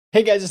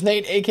Hey guys, it's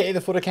Nate, aka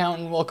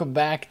TheFutAccountant. Welcome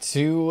back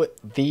to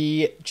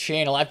the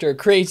channel. After a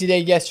crazy day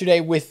yesterday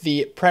with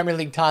the Premier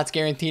League TOTS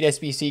Guaranteed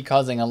SBC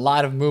causing a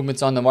lot of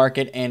movements on the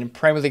market, and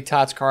Premier League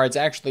TOTS cards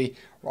actually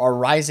are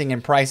rising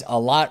in price a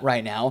lot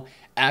right now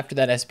after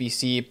that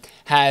SBC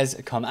has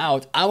come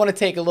out, I want to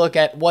take a look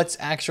at what's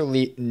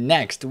actually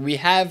next. We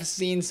have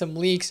seen some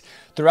leaks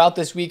throughout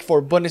this week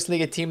for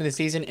Bundesliga Team of the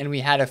Season, and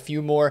we had a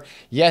few more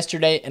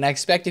yesterday, and I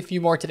expect a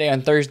few more today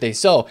on Thursday.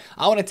 So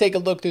I want to take a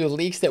look through the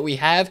leaks that we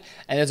have,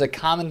 and there's a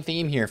common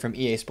theme here from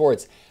EA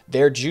Sports.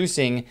 They're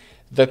juicing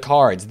the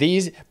cards.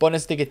 These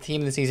Bundesliga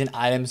Team of the Season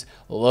items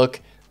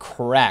look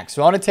cracked.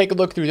 So I want to take a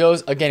look through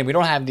those. Again, we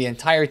don't have the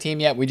entire team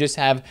yet. We just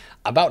have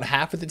about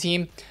half of the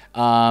team.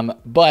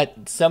 But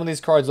some of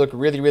these cards look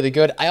really, really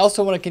good. I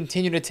also want to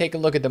continue to take a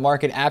look at the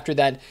market after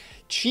that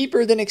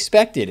cheaper than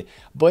expected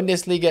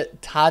Bundesliga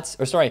TOTS,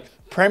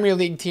 Premier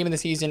League Team of the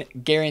Season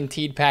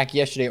guaranteed pack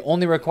yesterday,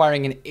 only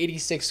requiring an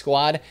 86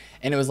 squad,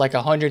 and it was like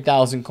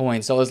 100,000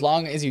 coins. So as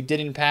long as you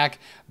didn't pack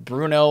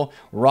Bruno,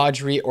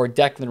 Rodri, or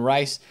Declan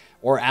Rice,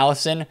 or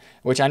Allison,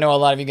 which I know a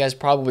lot of you guys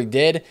probably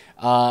did,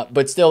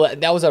 but still,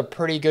 that was a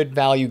pretty good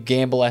value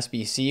gamble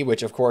SBC,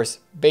 which of course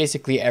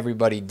basically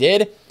everybody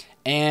did.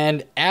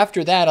 And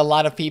after that, a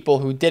lot of people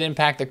who didn't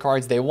pack the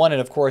cards they wanted,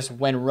 of course,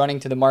 went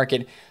running to the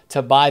market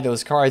to buy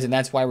those cards, and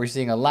that's why we're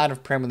seeing a lot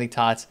of Premier League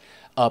TOTS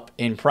up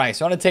in price.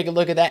 So I want to take a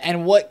look at that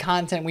and what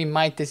content we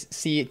might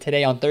see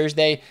today on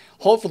Thursday.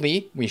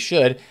 Hopefully, we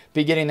should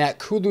be getting that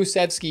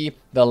Kulusevski,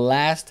 the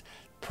last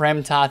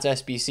Prem TOTS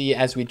SBC,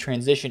 as we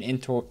transition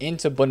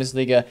into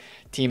Bundesliga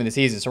Team of the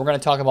Season. So we're going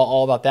to talk about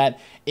all about that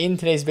in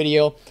today's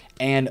video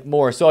and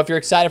more. So if you're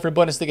excited for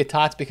Bundesliga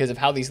TOTS because of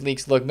how these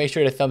leaks look, make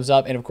sure to thumbs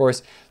up and of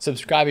course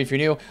subscribe if you're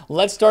new.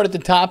 Let's start at the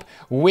top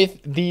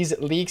with these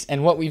leaks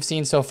and what we've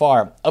seen so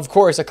far. Of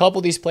course, a couple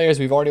of these players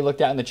we've already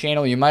looked at on the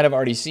channel, you might have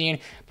already seen.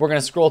 We're going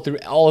to scroll through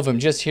all of them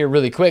just here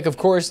really quick. Of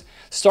course,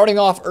 starting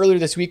off earlier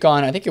this week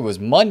on, I think it was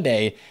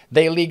Monday,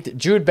 they leaked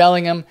Jude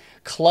Bellingham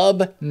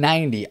Club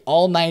 90,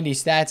 all 90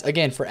 stats.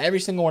 Again, for every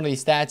single one of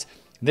these stats,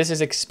 this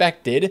is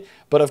expected,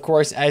 but of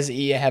course, as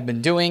EA have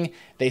been doing,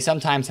 they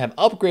sometimes have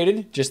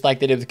upgraded, just like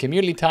they did with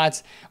Community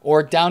TOTS,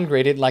 or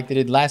downgraded like they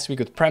did last week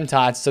with Prem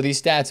TOTS. So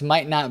these stats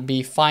might not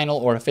be final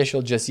or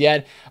official just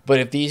yet, but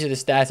if these are the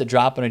stats that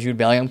drop on a Jude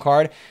Bellingham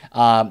card,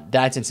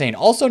 that's insane.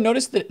 Also,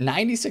 notice that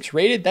 96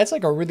 rated, that's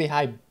like a really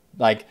high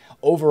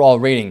overall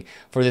rating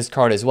for this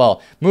card as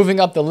well. Moving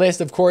up the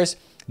list, of course,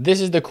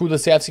 this is the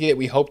Kulusevski that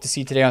we hope to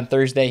see today on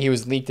Thursday. He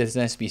was leaked as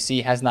an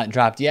SBC, has not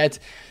dropped yet.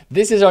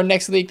 This is our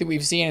next leak that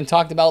we've seen and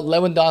talked about.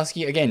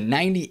 Lewandowski, again,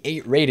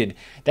 98 rated.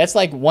 That's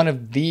like one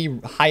of the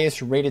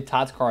highest rated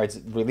TOTS cards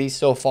released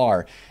so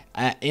far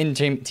in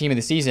team of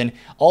the season.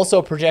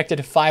 Also projected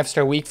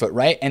 5-star weak foot,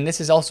 right? And this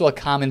is also a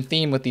common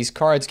theme with these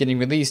cards getting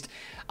released.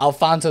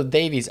 Alphonso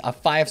Davies, a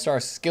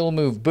 5-star skill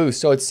move boost.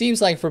 So it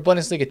seems like for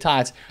Bundesliga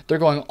TOTS, they're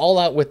going all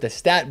out with the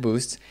stat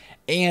boosts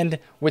and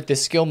with the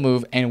skill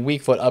move and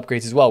weak foot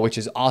upgrades as well, which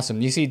is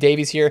awesome. You see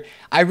Davies here.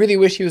 I really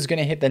wish he was going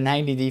to hit the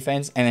 90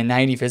 defense and the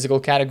 90 physical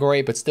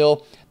category, but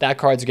still, that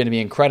card's going to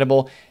be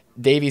incredible.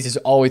 Davies is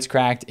always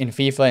cracked in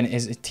FIFA, and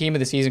his Team of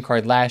the Season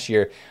card last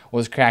year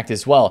was cracked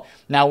as well.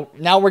 Now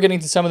we're getting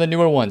to some of the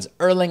newer ones.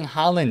 Erling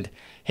Haaland,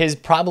 his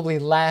probably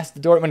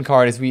last Dortmund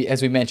card, as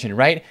we mentioned,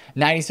 right?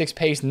 96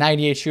 pace,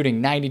 98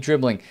 shooting, 90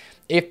 dribbling.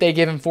 If they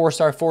give him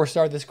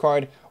 4-star, this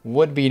card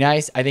would be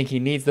nice. I think he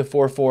needs the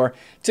 4-4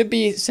 to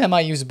be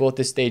semi-usable at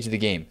this stage of the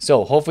game.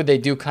 So hopefully they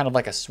do kind of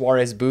like a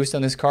Suarez boost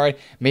on this card.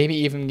 Maybe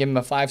even give him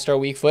a 5-star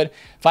weak foot.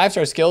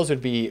 5-star skills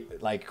would be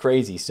like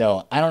crazy.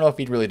 So I don't know if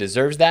he really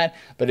deserves that,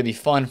 but it'd be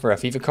fun for a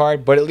FIFA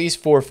card. But at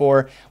least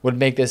 4-4 would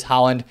make this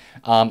Haaland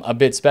a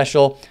bit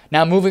special.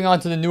 Now moving on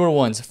to the newer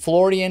ones.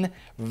 Florian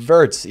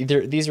Wirtz.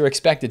 These are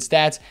expected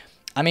stats.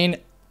 I mean,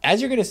 as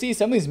you're going to see,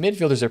 some of these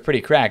midfielders are pretty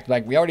cracked.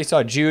 Like we already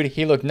saw Jude,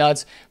 he looked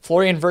nuts.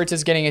 Florian Wirtz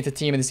is getting into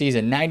Team of the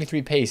Season.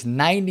 93 pace,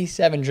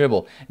 97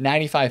 dribble,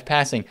 95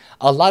 passing.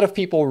 A lot of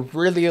people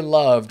really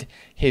loved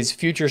his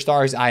Future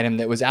Stars item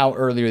that was out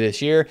earlier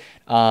this year.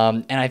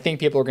 And I think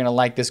people are going to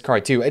like this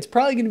card too. It's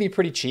probably going to be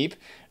pretty cheap,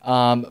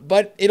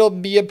 but it'll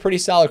be a pretty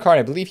solid card.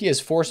 I believe he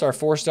is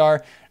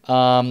 4-star.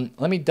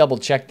 Let me double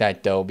check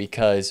that though,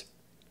 because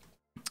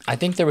I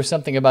think there was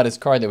something about his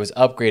card that was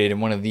upgraded in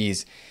one of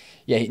these.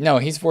 Yeah, no,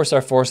 he's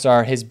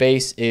 4-star. His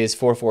base is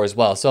 4-4 as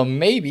well. So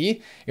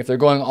maybe if they're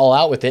going all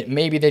out with it,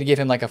 maybe they'd give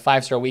him like a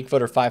 5-star weak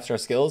foot or 5-star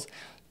skills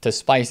to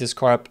spice this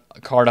card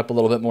up a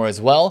little bit more as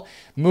well.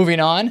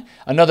 Moving on,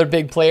 another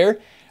big player,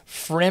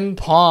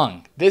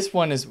 Frimpong. This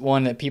one is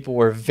one that people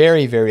were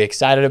very, very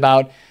excited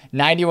about.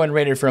 91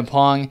 rated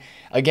Frimpong.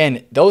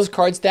 Again, those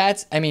card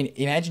stats, I mean,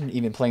 imagine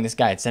even playing this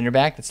guy at center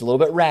back. That's a little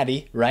bit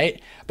ratty, right?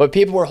 But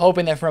people were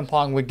hoping that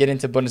Frimpong would get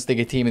into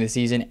Bundesliga Team of the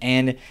Season,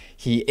 and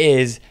he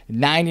is.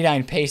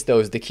 99 pace, though,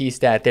 is the key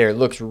stat there. It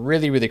looks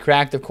really, really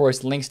cracked. Of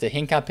course, links to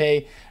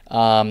Hincapié,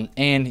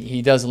 and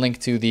he does link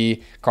to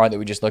the card that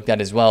we just looked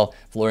at as well,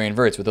 Florian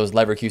Wirtz, with those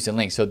Leverkusen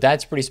links. So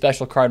that's a pretty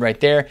special card right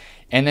there.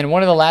 And then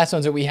one of the last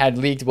ones that we had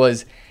leaked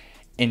was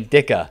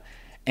Indica.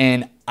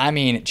 And, I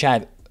mean,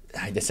 Chad,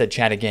 I just said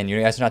chat again.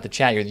 You guys are not the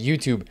chat. You're the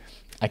YouTube.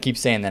 I keep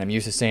saying that. I'm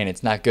used to saying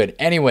it's not good.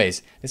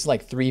 Anyways, this is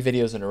like 3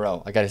 videos in a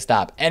row. I got to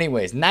stop.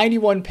 Anyways,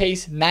 91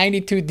 pace,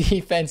 92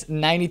 defense,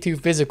 92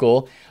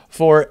 physical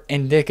for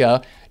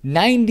Indica,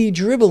 90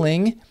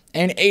 dribbling,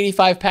 and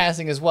 85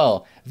 passing as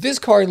well. This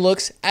card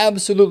looks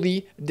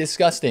absolutely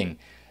disgusting.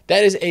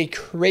 That is a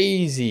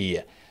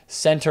crazy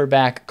center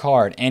back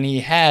card. And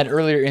he had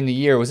earlier in the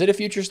year, was it a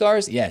Future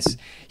Stars? Yes,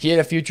 he had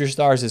a Future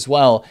Stars as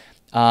well.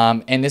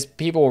 And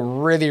people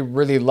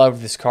really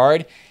loved this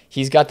card.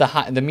 He's got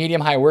the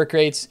medium high work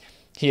rates.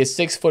 He is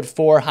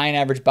 6'4", high and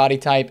average body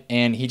type,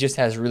 and he just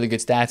has really good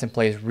stats and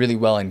plays really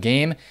well in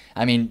game.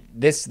 I mean,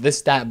 this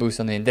stat boost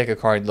on the Indica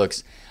card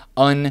looks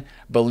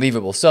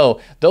unbelievable. So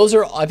those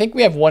are, I think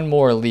we have one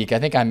more leak. I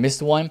think I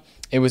missed one.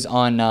 It was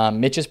on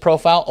Mitch's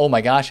profile. Oh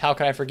my gosh, how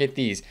could I forget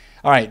these?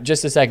 All right,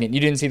 just a second. You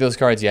didn't see those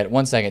cards yet.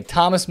 1 second.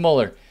 Thomas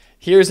Muller.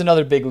 Here's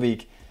another big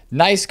leak.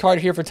 Nice card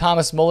here for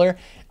Thomas Muller.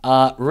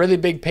 Really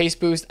big pace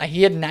boost.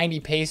 He had 90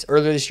 pace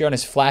earlier this year on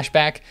his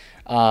flashback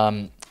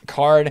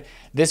card.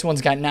 This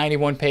one's got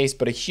 91 pace,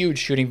 but a huge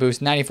shooting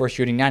boost, 94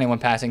 shooting, 91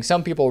 passing.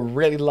 Some people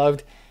really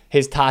loved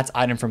his TOTS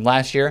item from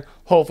last year.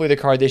 Hopefully the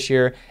card this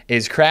year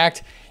is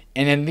cracked.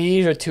 And then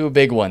these are 2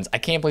 big ones. I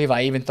can't believe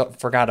I even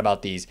forgot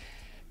about these.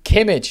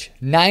 Kimmich,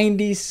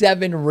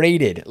 97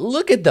 rated.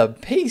 Look at the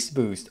pace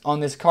boost on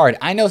this card.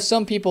 I know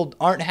some people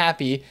aren't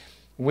happy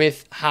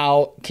with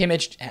how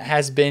Kimmich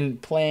has been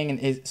playing, and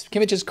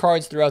Kimmich's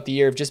cards throughout the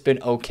year have just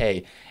been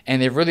okay, and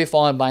they've really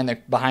fallen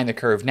behind the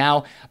curve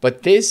now.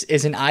 But this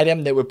is an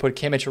item that would put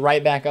Kimmich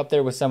right back up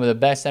there with some of the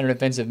best center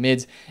defensive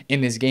mids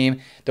in this game.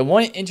 The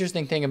one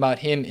interesting thing about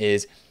him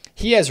is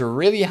he has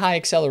really high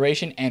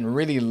acceleration and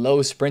really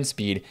low sprint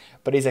speed,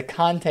 but he's a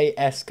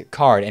Conte-esque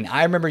card. And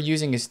I remember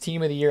using his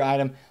Team of the Year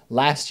item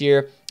last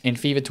year in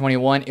FIFA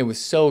 21. It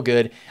was so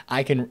good.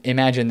 I can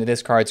imagine that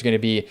this card's going to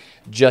be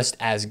just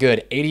as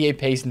good. 88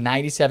 pace,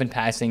 97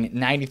 passing,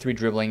 93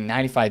 dribbling,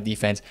 95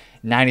 defense,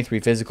 93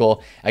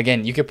 physical.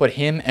 Again, you could put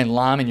him and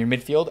Lam in your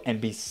midfield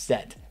and be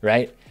set,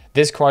 right?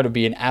 This card would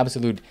be an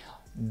absolute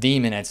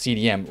demon at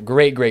CDM.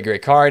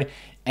 Great card.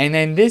 And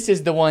then this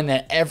is the one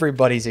that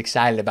everybody's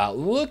excited about.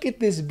 Look at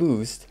this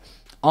boost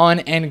on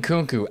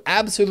Nkunku.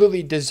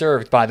 Absolutely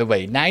deserved, by the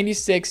way.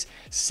 96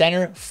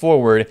 center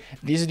forward.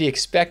 These are the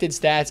expected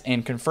stats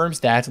and confirmed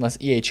stats, unless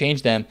EA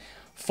changed them,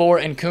 for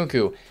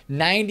Nkunku.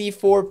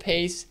 94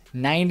 pace,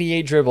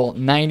 98 dribble,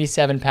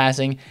 97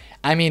 passing.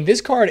 I mean, this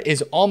card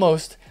is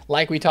almost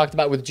like we talked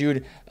about with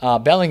Jude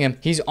Bellingham.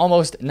 He's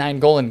almost 9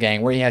 Golan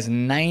Gang, where he has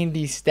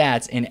 90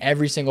 stats in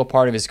every single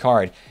part of his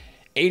card.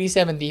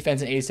 87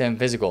 defense and 87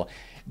 physical.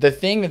 The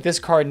thing that this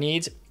card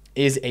needs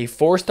is a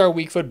 4-star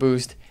weak foot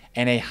boost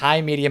and a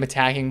high medium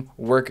attacking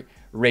work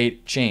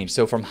rate change.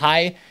 So from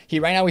high,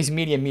 right now he's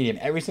medium.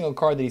 Every single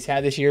card that he's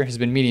had this year has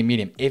been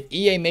medium. If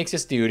EA makes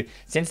this dude,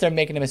 since they're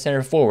making him a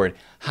center forward,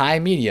 high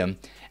medium,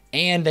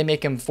 and they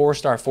make him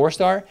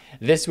 4-star,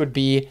 this would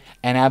be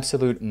an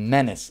absolute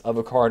menace of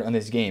a card on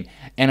this game.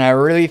 And I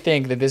really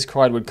think that this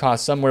card would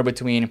cost somewhere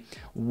between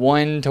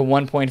 1 to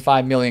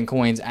 1.5 million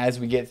coins as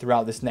we get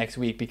throughout this next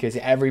week, because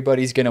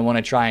everybody's going to want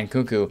to try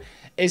Nkunku,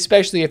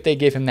 especially if they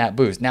give him that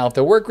boost. Now, if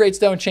the work rates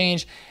don't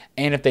change,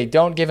 and if they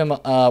don't give him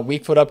a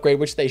weak foot upgrade,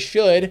 which they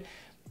should,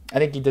 I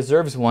think he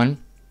deserves one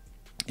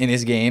in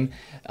his game.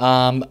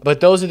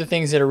 But those are the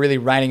things that are really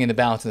riding in the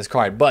balance in this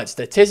card. But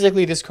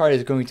statistically, this card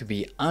is going to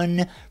be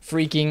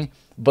unfreaking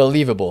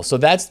believable. So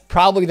that's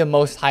probably the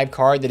most hype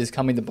card that is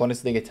coming to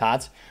Bundesliga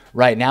TOTS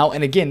right now.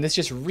 And again, this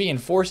just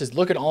reinforces,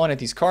 look at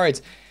these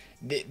cards.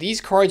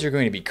 These cards are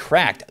going to be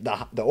cracked.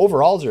 The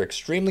overalls are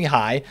extremely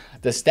high.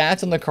 The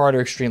stats on the card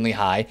are extremely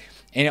high.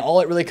 And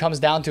all it really comes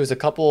down to is a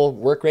couple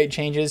work rate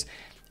changes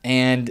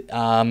and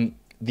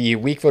the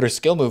weak foot or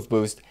skill move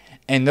boost.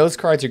 And those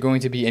cards are going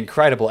to be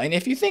incredible. And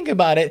if you think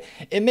about it,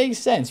 it makes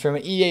sense from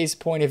an EA's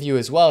point of view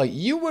as well.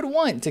 You would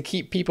want to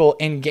keep people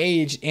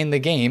engaged in the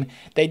game.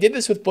 They did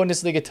this with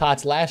Bundesliga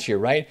TOTS last year,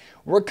 right?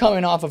 We're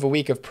coming off of a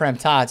week of Prem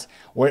TOTS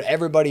where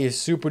everybody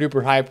is super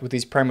duper hyped with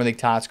these Premier League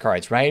TOTS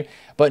cards, right?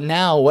 But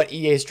now what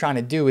EA is trying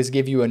to do is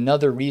give you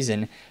another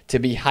reason to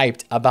be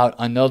hyped about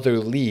another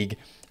league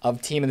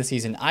of Team of the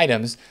Season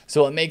items.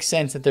 So it makes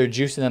sense that they're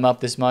juicing them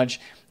up this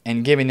much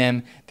and giving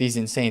them these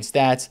insane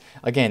stats.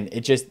 Again,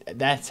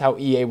 that's how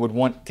EA would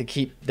want to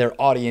keep their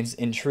audience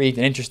intrigued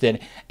and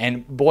interested.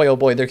 And boy, oh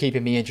boy, they're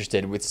keeping me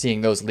interested with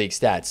seeing those league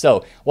stats.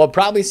 So we'll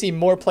probably see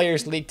more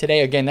players leak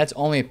today. Again, that's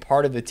only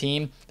part of the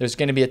team. There's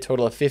going to be a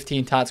total of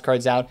 15 TOTS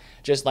cards out,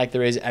 just like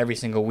there is every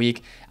single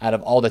week out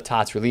of all the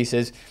TOTS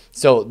releases.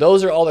 So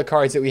those are all the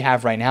cards that we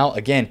have right now.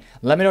 Again,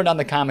 let me know down in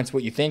the comments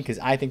what you think, because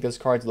I think those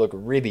cards look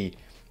really,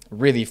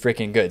 really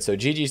freaking good. So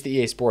GG's to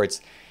EA Sports.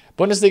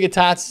 Bundesliga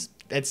TOTS,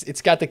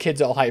 it's got the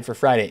kids all hyped for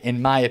Friday,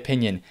 in my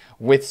opinion,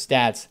 with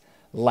stats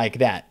like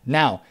that.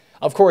 Now,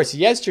 of course,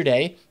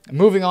 yesterday,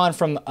 moving on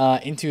from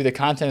into the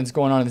content that's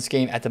going on in this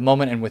game at the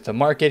moment and with the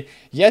market,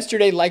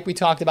 yesterday, like we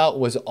talked about,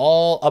 was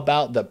all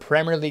about the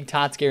Premier League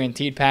TOTS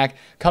Guaranteed Pack.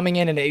 Coming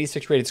in an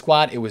 86 rated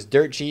squad, it was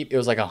dirt cheap. It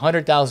was like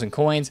 100,000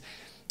 coins.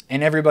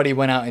 and everybody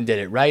went out and did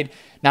it, right?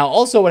 Now,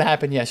 also what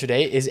happened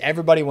yesterday is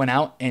everybody went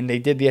out and they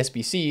did the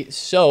SBC,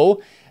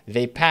 so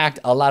they packed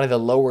a lot of the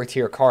lower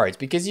tier cards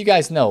because you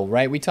guys know,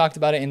 right? We talked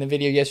about it in the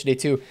video yesterday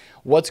too.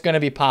 What's going to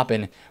be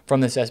popping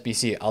from this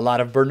SBC? A lot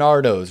of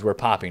Bernardos were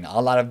popping,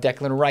 a lot of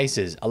Declan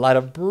Rices, a lot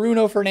of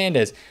Bruno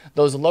Fernandes.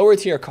 Those lower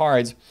tier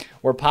cards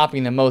were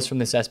popping the most from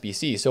this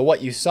SBC. So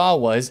what you saw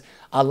was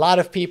a lot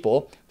of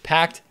people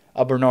packed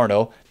a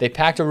Bernardo, they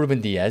packed a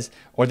Ruben Diaz,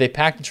 or they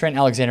packed a Trent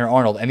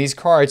Alexander-Arnold, and these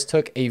cards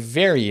took a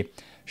very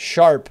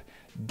sharp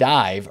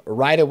dive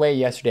right away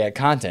yesterday at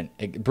content.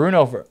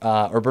 Bruno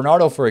or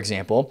Bernardo, for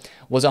example,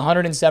 was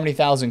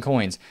 170,000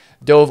 coins,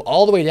 dove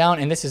all the way down,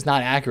 and this is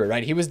not accurate,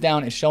 right? He was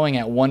down and showing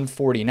at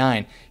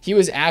 149. He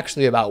was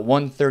actually about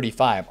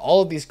 135.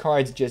 All of these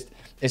cards just,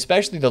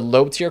 especially the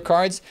low tier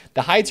cards,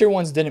 the high tier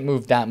ones didn't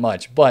move that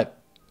much, but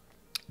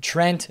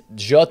Trent,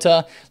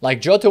 Jota, like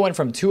Jota went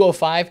from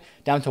 205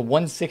 down to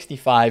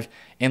 165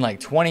 in like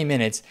 20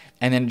 minutes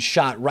and then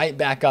shot right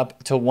back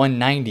up to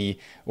 190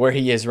 where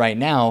he is right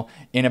now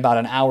in about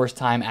an hour's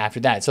time after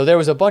that. So there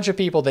was a bunch of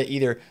people that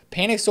either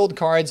panic sold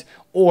cards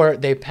or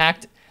they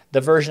packed the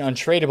version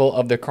untradeable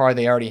of the card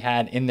they already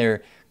had in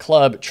their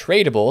club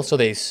tradable. So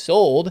they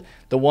sold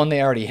the one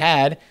they already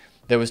had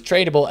that was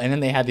tradable, and then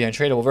they had the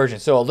untradeable version.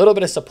 So a little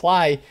bit of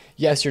supply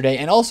yesterday,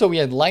 and also we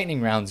had lightning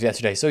rounds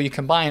yesterday. So you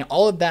combine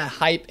all of that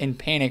hype and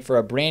panic for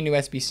a brand new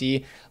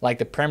SBC like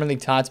the Premier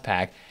League TOTS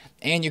pack,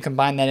 and you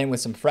combine that in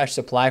with some fresh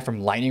supply from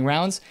lightning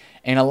rounds,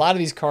 and a lot of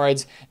these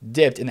cards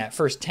dipped in that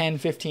first 10,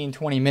 15,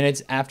 20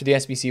 minutes after the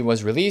SBC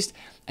was released,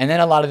 and then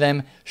a lot of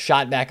them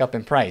shot back up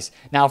in price.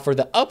 Now for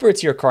the upper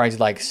tier cards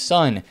like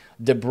Son,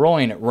 De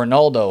Bruyne,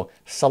 Ronaldo,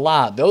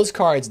 Salah, those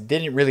cards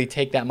didn't really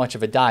take that much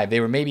of a dive. They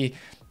were maybe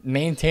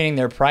maintaining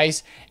their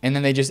price, and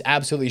then they just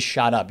absolutely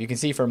shot up. You can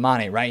see for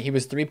Mane, right? He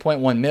was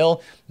 3.1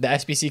 mil. The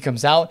SBC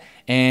comes out,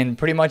 and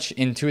pretty much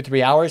in 2 or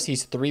 3 hours,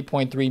 he's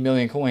 3.3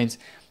 million coins,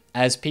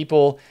 as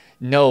people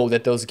know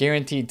that those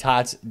guaranteed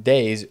TOTS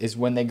days is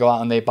when they go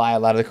out and they buy a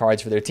lot of the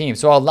cards for their team.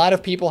 So a lot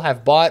of people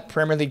have bought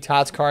Premier League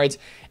TOTS cards,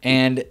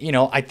 and, you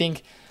know, I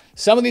think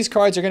some of these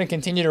cards are going to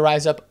continue to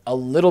rise up a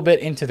little bit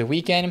into the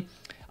weekend.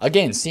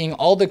 Again, seeing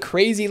all the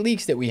crazy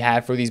leaks that we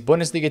have for these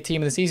Bundesliga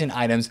Team of the Season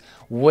items,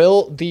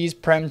 will these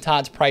Prem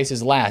TOTS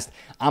prices last?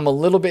 I'm a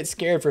little bit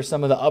scared for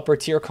some of the upper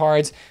tier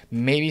cards,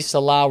 maybe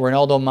Salah,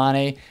 Ronaldo,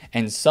 Mane,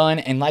 and Son.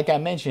 And like I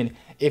mentioned,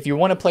 if you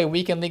want to play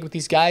Weekend League with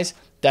these guys,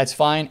 that's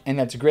fine and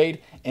that's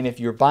great. And if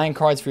you're buying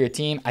cards for your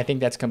team, I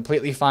think that's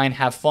completely fine.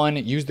 Have fun,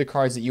 use the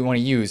cards that you want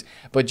to use.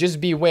 But just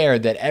beware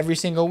that every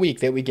single week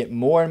that we get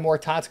more and more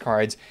TOTS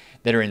cards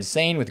that are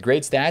insane with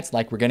great stats,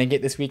 like we're going to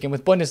get this weekend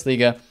with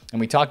Bundesliga,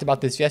 and we talked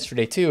about this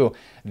yesterday too,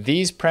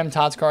 these Prem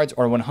TOTS cards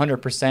are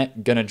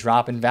 100% going to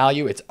drop in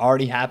value. It's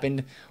already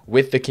happened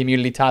with the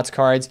Community TOTS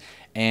cards,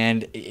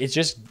 and it's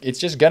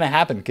just going to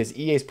happen because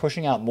EA is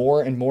pushing out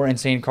more and more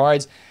insane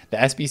cards. The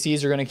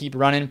SBCs are going to keep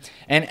running,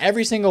 and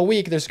every single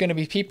week there's going to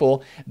be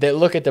people that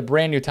look at the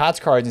brand new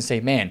TOTS cards and say,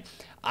 man,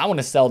 I want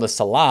to sell the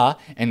Salah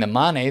and the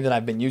Mane that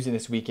I've been using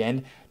this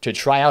weekend to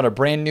try out a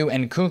brand new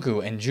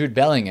Nkunku and Jude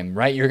Bellingham,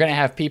 right? You're going to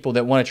have people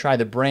that want to try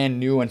the brand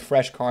new and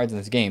fresh cards in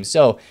this game.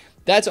 So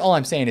that's all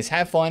I'm saying is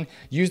have fun,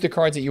 use the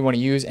cards that you want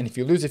to use, and if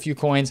you lose a few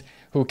coins,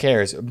 who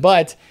cares?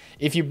 But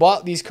if you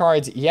bought these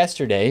cards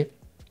yesterday,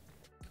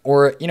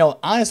 or, you know,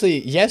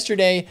 honestly,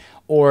 yesterday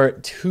or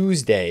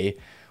Tuesday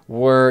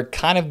were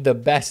kind of the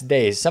best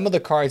days. Some of the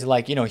cards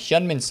like, you know,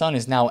 Hyunmin Son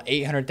is now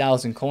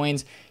 800,000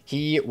 coins.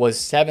 He was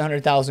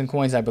 700,000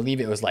 coins. I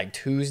believe it was like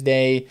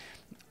Tuesday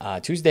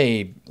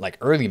like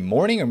early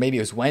morning, or maybe it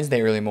was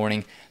Wednesday early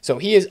morning. So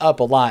he is up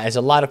a lot, as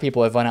a lot of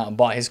people have gone out and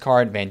bought his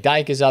card. Van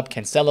Dijk is up.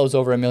 Cancelo's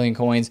over 1 million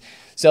coins.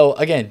 So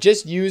again,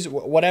 just use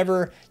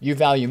whatever you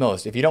value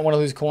most. If you don't want to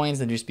lose coins,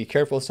 then just be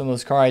careful with some of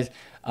those cards.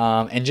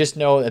 And just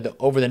know that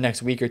over the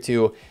next week or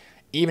two,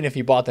 even if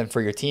you bought them for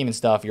your team and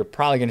stuff, you're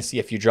probably going to see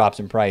a few drops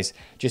in price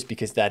just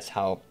because that's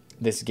how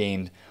this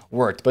game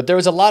worked. But there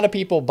was a lot of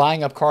people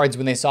buying up cards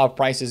when they saw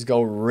prices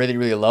go really,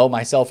 really low,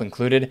 myself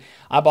included.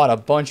 I bought a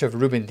bunch of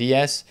Ruben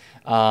Diaz.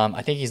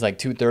 I think he's like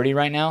 230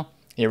 right now.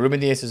 Yeah, Ruben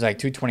Diaz is like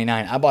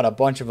 229. I bought a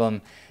bunch of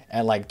them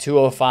at like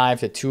 205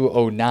 to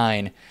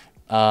 209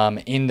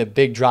 in the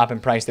big drop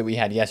in price that we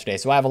had yesterday.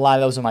 So I have a lot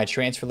of those on my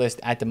transfer list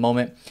at the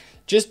moment.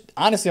 Just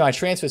honestly, my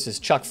transfer list is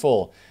chock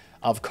full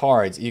of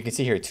cards. You can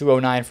see here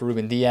 209 for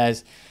Ruben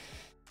Diaz,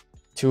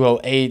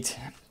 208,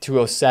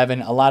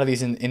 207. A lot of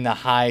these in the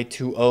high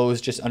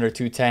 2.0s, just under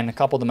 210. A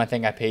couple of them I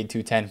think I paid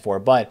 210 for.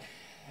 But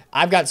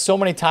I've got so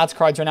many TOTS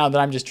cards right now that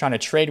I'm just trying to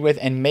trade with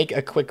and make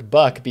a quick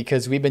buck,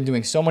 because we've been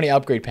doing so many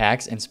upgrade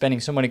packs and spending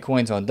so many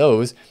coins on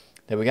those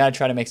that we got to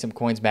try to make some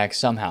coins back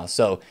somehow.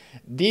 So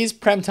these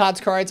Prem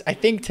TOTS cards, I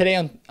think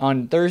today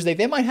on Thursday,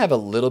 they might have a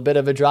little bit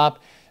of a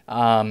drop,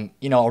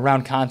 you know,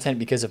 around content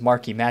because of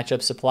marquee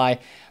matchup supply.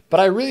 But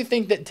I really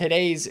think that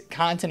today's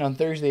content on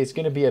Thursday is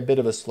going to be a bit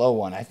of a slow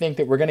one. I think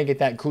that we're going to get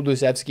that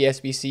Kulusevski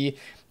SBC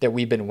that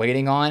we've been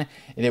waiting on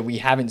and that we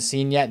haven't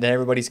seen yet, that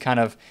everybody's kind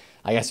of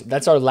I guess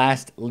that's our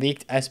last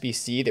leaked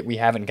SBC that we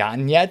haven't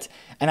gotten yet.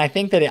 And I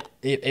think that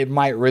it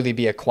might really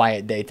be a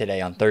quiet day today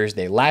on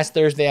Thursday. Last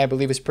Thursday, I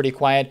believe, was pretty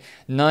quiet.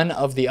 None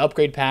of the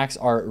upgrade packs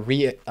are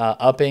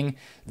upping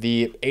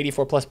the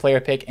 84 plus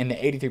player pick and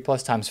the 83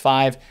 plus times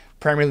 5.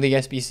 Premier League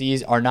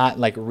SBCs are not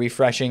like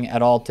refreshing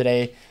at all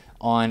today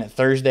on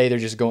Thursday. They're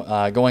just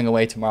going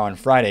away tomorrow and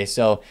Friday.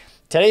 So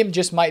today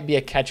just might be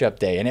a catch-up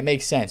day, and it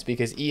makes sense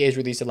because EA's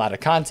released a lot of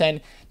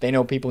content. They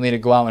know people need to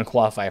go out and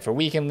qualify for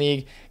Weekend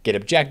League, get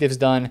objectives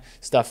done,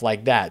 stuff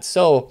like that.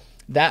 So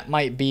that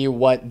might be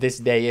what this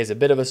day is, a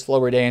bit of a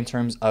slower day in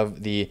terms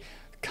of the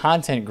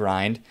content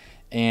grind,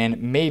 and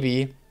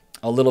maybe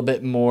a little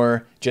bit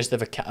more just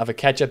of a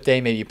catch-up day.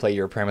 Maybe you play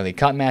your Premier League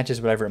Cup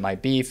matches, whatever it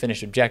might be,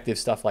 finish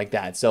objectives, stuff like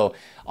that. So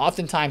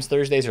oftentimes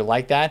Thursdays are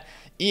like that.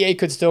 EA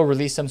could still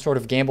release some sort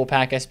of gamble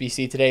pack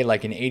SBC today,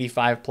 like an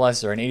 85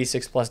 plus or an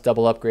 86 plus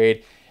double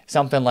upgrade,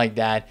 something like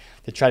that,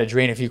 to try to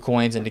drain a few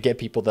coins and to get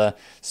people to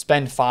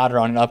spend fodder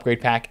on an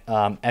upgrade pack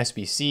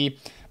SBC.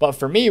 But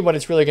for me, what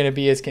it's really going to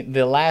be is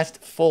the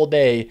last full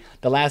day,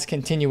 the last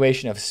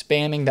continuation of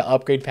spamming the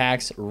upgrade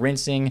packs,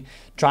 rinsing,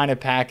 trying to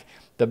pack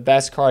the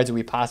best cards that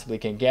we possibly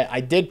can get. I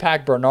did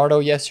pack Bernardo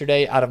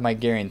yesterday out of my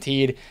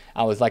guaranteed.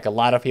 I was like a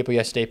lot of people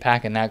yesterday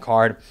packing that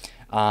card.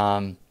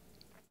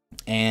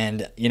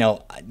 And, you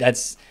know,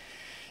 those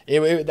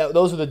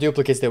are the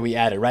duplicates that we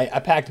added, right? I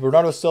packed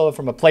Bernardo Silva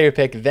from a player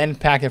pick, then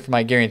packed it for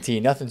my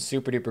guarantee. Nothing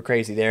super duper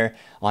crazy there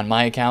on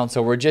my account.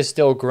 So we're just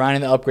still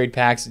grinding the upgrade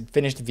packs.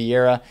 Finished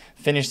Vieira,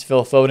 finished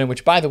Phil Foden,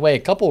 which, by the way, a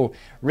couple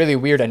really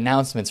weird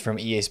announcements from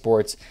EA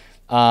Sports.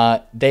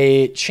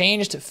 They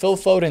changed Phil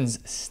Foden's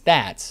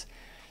stats.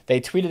 They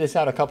tweeted this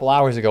out a couple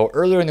hours ago.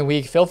 Earlier in the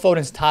week, Phil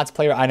Foden's TOTS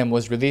player item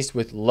was released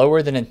with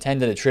lower than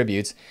intended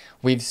attributes.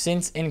 We've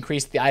since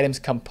increased the item's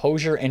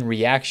composure and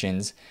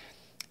reactions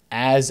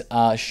as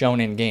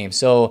shown in game.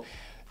 So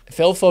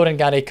Phil Foden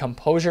got a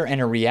composure and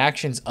a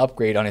reactions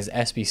upgrade on his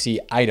SBC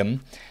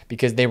item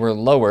because they were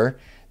lower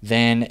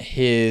than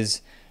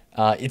his,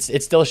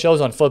 it still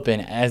shows on Flippin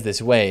as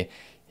this way.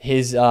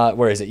 His,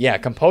 where is it? Yeah,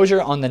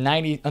 composure on the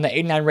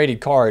 89 rated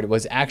card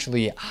was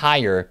actually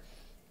higher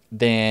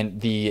than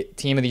the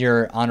Team of the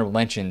Year honorable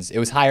mentions. It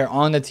was higher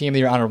on the Team of the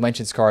Year honorable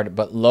mentions card,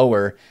 but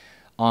lower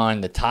on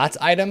the TOTS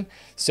item.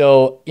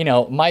 So, you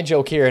know, my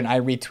joke here, and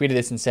I retweeted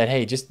this and said,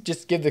 hey,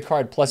 just give the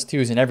card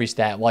 +2s in every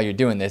stat while you're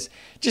doing this.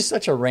 Just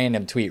such a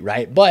random tweet,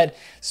 right? But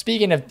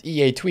speaking of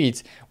EA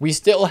tweets, we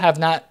still have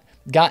not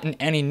gotten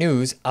any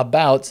news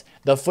about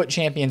the FUT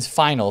Champions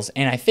finals.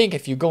 And I think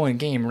if you go in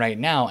game right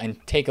now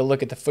and take a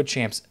look at the FUT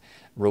Champs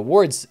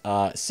rewards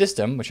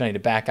system, which I need to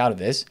back out of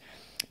this.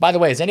 By the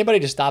way, has anybody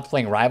just stopped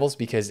playing Rivals?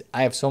 Because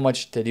I have so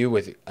much to do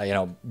with, you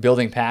know,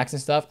 building packs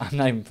and stuff. I'm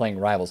not even playing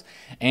Rivals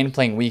and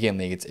playing Weekend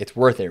League. It's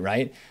worth it,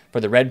 right?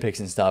 For the red picks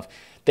and stuff.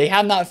 They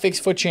have not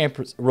fixed FUT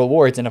Champs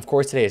rewards, and of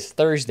course today is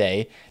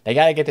Thursday. They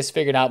got to get this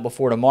figured out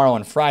before tomorrow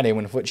and Friday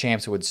when FUT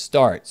Champs would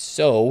start.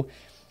 So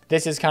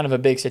this is kind of a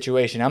big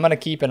situation. I'm going to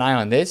keep an eye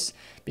on this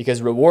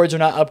because rewards are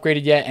not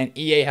upgraded yet, and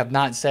EA have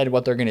not said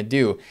what they're going to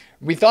do.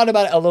 We thought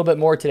about it a little bit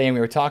more today, and we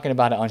were talking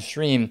about it on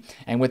stream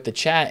and with the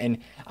chat, and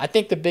I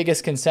think the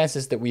biggest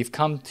consensus that we've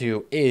come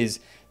to is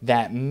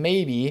that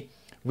maybe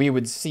we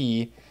would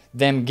see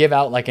them give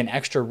out like an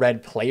extra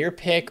red player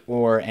pick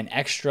or an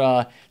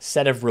extra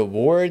set of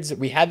rewards.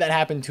 We had that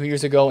happen 2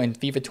 years ago in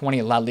FIFA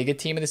 20 La Liga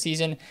Team of the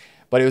Season,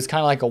 but it was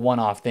kind of like a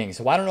one-off thing.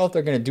 So I don't know if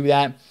they're going to do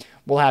that.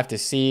 We'll have to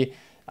see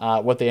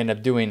what they end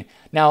up doing.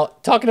 Now,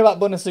 talking about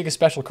Bundesliga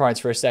special cards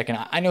for a second,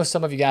 I know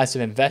some of you guys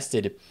have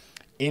invested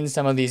in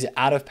some of these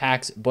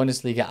out-of-packs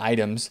Bundesliga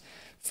items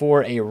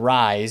for a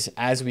rise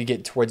as we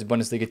get towards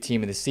Bundesliga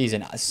Team of the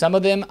Season. Some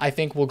of them I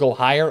think will go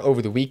higher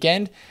over the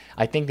weekend.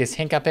 I think this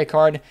Hincapié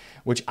card,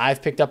 which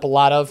I've picked up a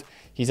lot of,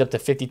 he's up to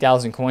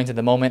 50,000 coins at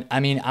the moment. I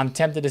mean, I'm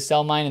tempted to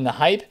sell mine in the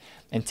hype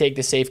and take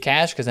the safe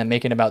cash because I'm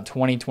making about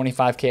 20,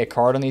 25K a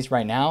card on these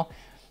right now.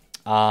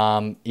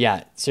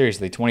 Yeah,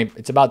 seriously,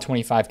 it's about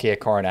 25K a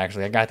card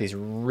actually. I got these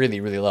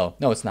really, really low.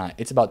 No, it's not.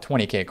 It's about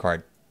 20K a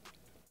card.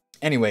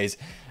 Anyways,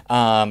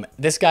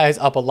 this guy is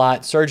up a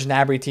lot. Serge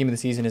Gnabry Team of the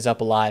Season is up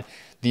a lot.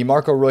 The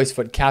Marco Reus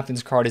FUT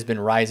Captain's card has been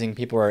rising.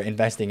 People are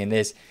investing in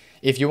this.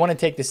 If you want to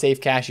take the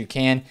safe cash, you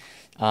can,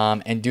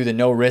 and do the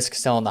no risk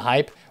selling the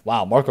hype.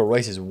 Wow, Marco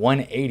Reus is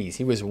 180s.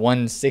 He was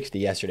 160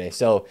 yesterday.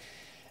 So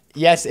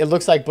yes, it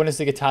looks like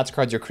Bundesliga TOTS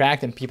cards are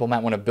cracked and people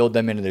might want to build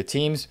them into their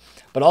teams.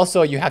 But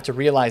also you have to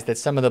realize that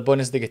some of the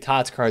Bundesliga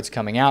TOTS cards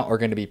coming out are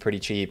going to be pretty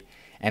cheap,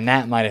 and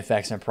that might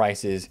affect some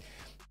prices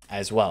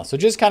as well. So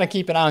just kind of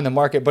keep an eye on the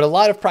market. But a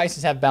lot of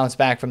prices have bounced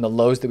back from the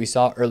lows that we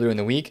saw earlier in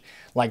the week.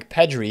 Like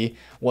Pedri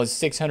was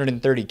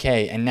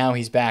 630K, and now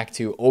he's back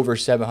to over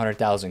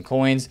 700,000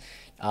 coins.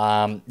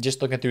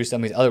 Just looking through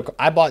some of these other,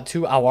 I bought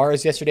 2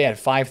 Aouars yesterday at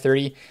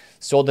 530.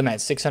 Sold them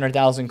at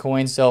 600,000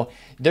 coins. So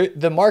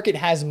the market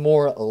has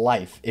more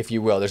life, if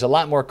you will. There's a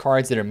lot more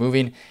cards that are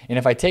moving. And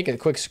if I take a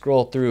quick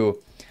scroll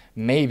through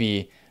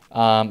maybe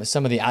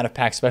some of the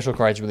out-of-pack special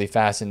cards really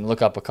fast and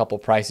look up a couple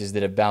prices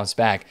that have bounced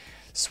back.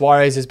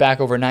 Suarez is back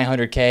over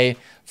 900K.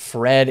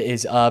 Fred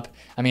is up.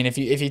 I mean, if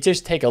you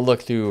just take a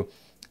look through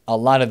a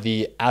lot of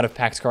the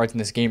out-of-packs cards in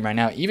this game right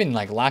now, even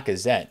like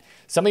Lacazette.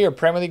 Some of your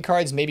Premier League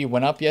cards maybe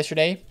went up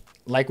yesterday,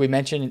 like we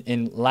mentioned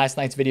in last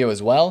night's video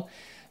as well,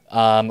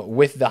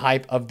 with the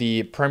hype of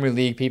the Premier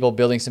League, people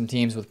building some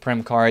teams with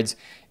Prem cards,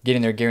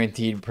 getting their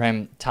guaranteed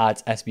Prem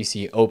TOTS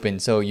SBC open.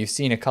 So you've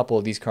seen a couple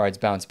of these cards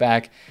bounce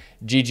back.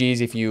 GG's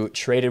if you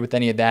traded with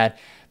any of that.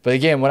 But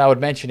again, what I would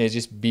mention is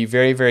just be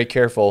very, very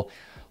careful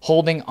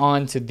holding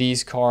on to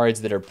these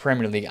cards that are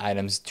Premier League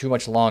items too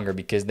much longer,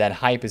 because that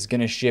hype is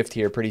going to shift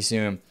here pretty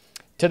soon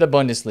to the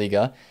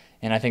Bundesliga.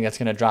 And I think that's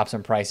going to drop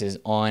some prices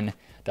on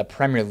the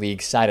Premier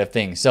League side of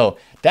things. So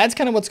that's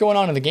kind of what's going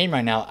on in the game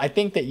right now. I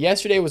think that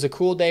yesterday was a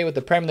cool day with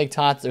the Premier League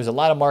TOTS. There's a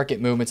lot of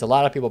market movements. A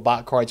lot of people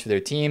bought cards for their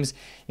teams.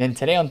 And then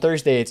today on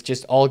Thursday, it's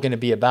just all going to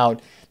be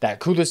about that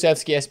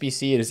Kulusevski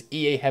SBC. It is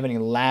EA having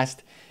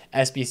last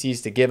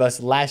SBCs to give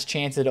us, last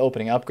chance at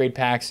opening upgrade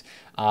packs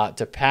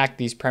to pack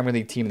these Premier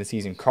League Team of the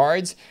Season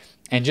cards,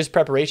 and just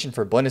preparation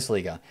for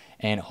Bundesliga.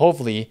 And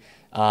hopefully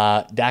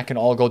that can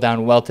all go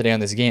down well today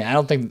on this game. I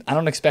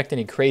don't expect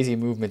any crazy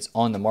movements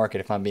on the market,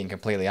 if I'm being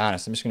completely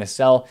honest. I'm just going to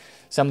sell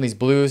some of these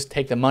blues,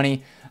 take the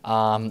money,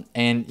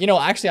 and you know,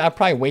 actually I'll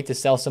probably wait to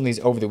sell some of these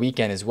over the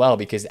weekend as well,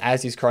 because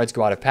as these cards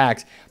go out of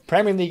packs,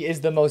 Premier League is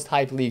the most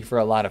hyped league for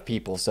a lot of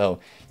people. So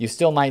you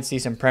still might see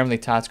some Premier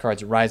League TOTS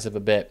cards rise up a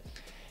bit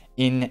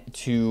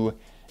into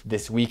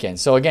this weekend.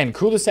 So again,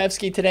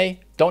 Kulusevski today.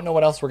 Don't know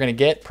what else we're going to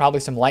get.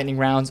 Probably some lightning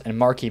rounds and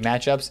marquee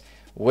matchups.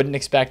 Wouldn't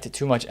expect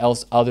too much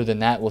else other than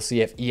that. We'll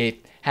see if EA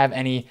have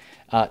any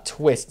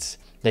twists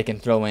they can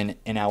throw in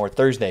our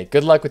Thursday.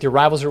 Good luck with your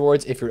Rivals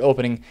rewards if you're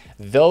opening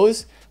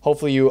those.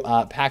 Hopefully you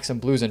pack some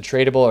blues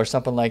untradeable or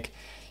something like,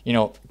 you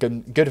know,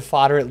 good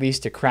fodder at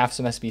least to craft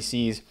some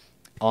SBCs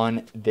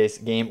on this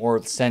game,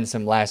 or send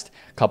some last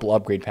couple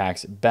upgrade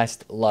packs.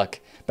 Best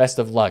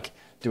of luck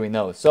doing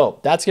those. So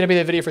that's going to be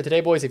the video for today,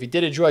 boys. If you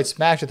did enjoy,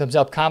 smash the thumbs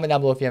up, comment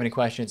down below if you have any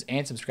questions,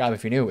 and subscribe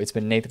if you're new. It's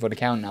been Nate, the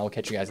FutAccountant. I will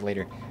catch you guys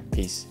later.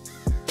 Peace.